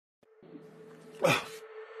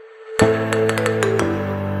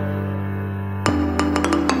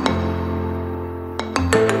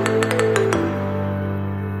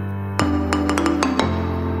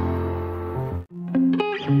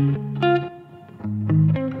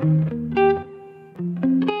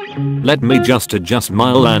Let me just adjust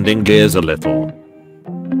my landing gears a little.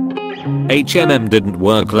 HMM didn't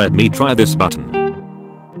work, let me try this button.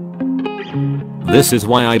 This is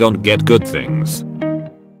why I don't get good things.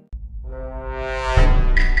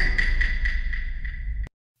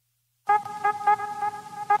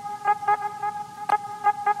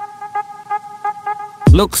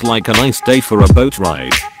 Looks like a nice day for a boat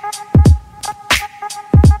ride.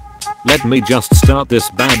 Let me just start this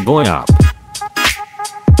bad boy up.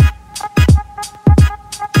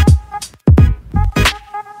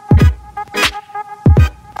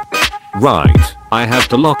 Right, I have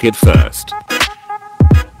to lock it first.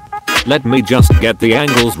 Let me just get the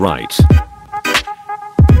angles right.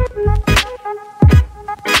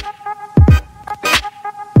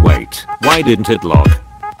 Wait, why didn't it lock?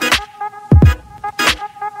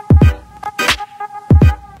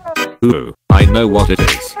 Ooh, I know what it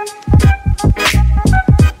is.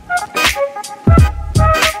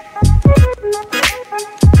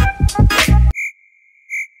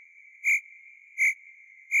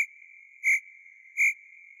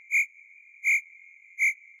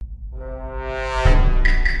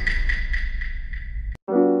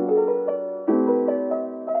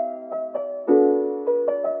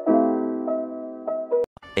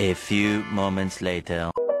 A few moments later.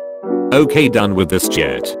 Okay, done with this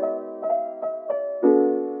jet.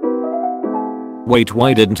 Wait,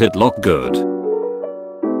 why didn't it lock good?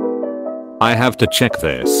 I have to check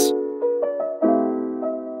this.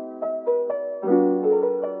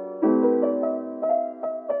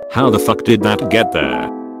 How the fuck did that get there?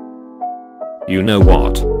 You know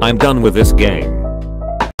what? I'm done with this game.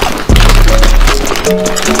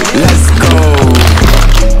 Let's go.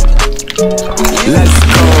 Let's go.